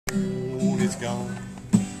it's gone,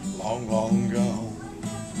 long, long gone.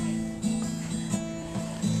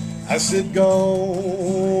 I said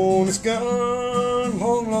gone, it's gone,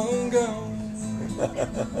 long, long gone.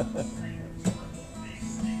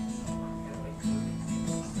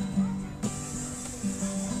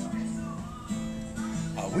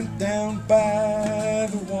 I went down by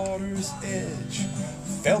the water's edge,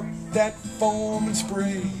 felt that foam and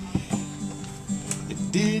spray.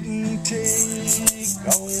 It didn't take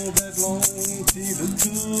all that long till it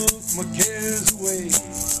took my cares away.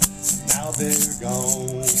 Now they're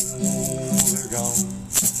gone,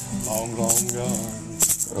 long, long gone.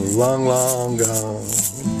 Long, long gone.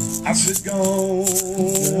 I said gone,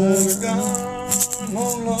 gone,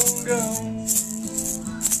 long, long gone.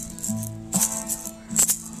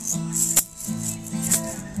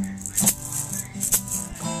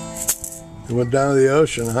 You went down to the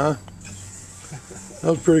ocean, huh? That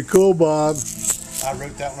was pretty cool, Bob. I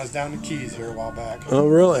wrote that when I was down in the Keys here a while back. Oh,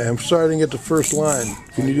 really? I'm sorry I didn't get the first line.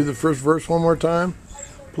 Can you do the first verse one more time,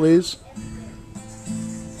 please?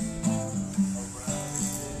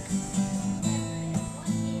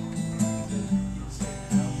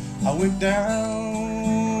 I went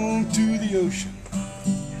down to the ocean,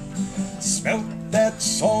 smelt that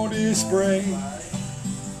salty spray.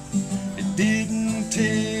 It didn't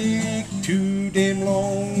take too damn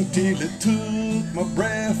long till it took my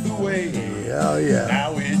breath away. Yeah, yeah.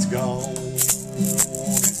 Now it's gone,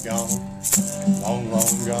 long,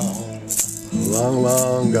 long gone. Long,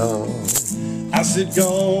 long gone. I said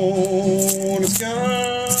gone, it's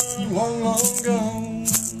gone, long, long gone.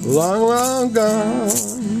 Long, long gone.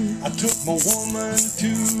 I took my woman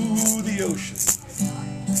to the ocean.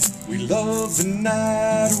 We loved the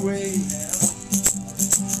night away,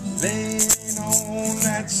 laying on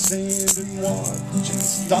that sand and watching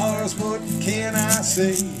stars. What can I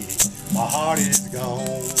say? My heart is gone,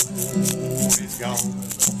 it's gone,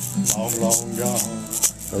 long, long gone.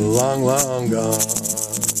 Long, long gone.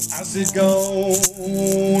 I said gone,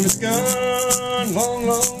 it's gone, long,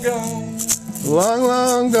 long gone. Long,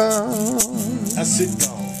 long gone. I said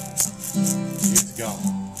gone, it's gone,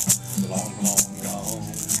 long, long gone.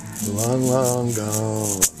 Long, long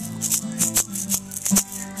gone.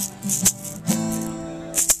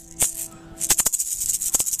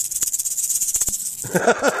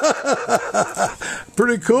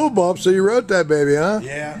 Pretty cool, Bob. So you wrote that baby, huh?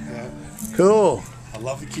 Yeah. Cool. I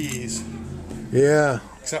love the Keys. Yeah.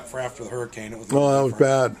 Except for after the hurricane, it was. Oh, that was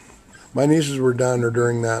bad. My nieces were down there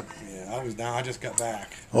during that. Yeah, I was down. I just got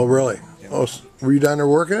back. Oh, really? Yeah. Oh, were you down there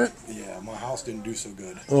working it? Yeah, my house didn't do so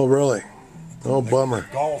good. Oh, really? Oh, bummer.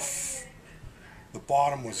 The Gulf, the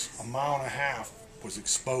bottom was 1.5 miles was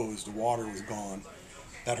exposed. The water was gone.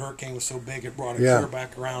 That hurricane was so big it brought it clear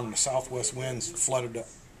back around, and the southwest winds flooded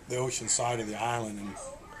the ocean side of the island and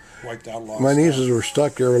wiped out a lot of My stuff. nieces were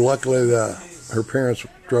stuck there. Luckily, her parents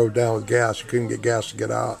drove down with gas. You couldn't get gas to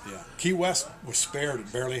get out. Yeah. Key West was spared.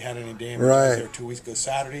 It barely had any damage. Right. I was there 2 weeks ago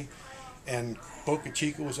Saturday, and Boca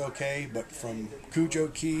Chica was okay, but from Cujo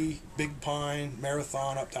Key, Big Pine,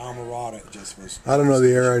 Marathon up to Almirada, it just was. I don't know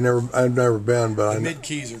the area. I've never been, but the mid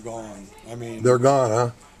Keys are gone. I mean, they're gone,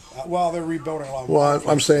 huh? Well, they're rebuilding a lot. Well,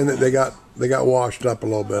 I'm saying that they got washed up a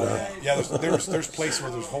little bit. Huh? Yeah, there's places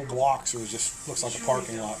where there's whole blocks where it just looks like a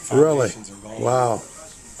parking lot. Really? Foundations are gone. Wow.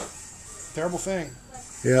 Terrible thing.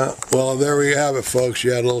 Yeah. Well, there we have it, folks.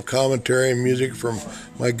 You had a little commentary and music from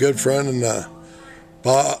my good friend and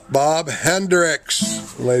Bob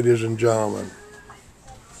Hendricks, ladies and gentlemen.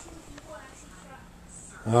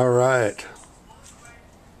 All right.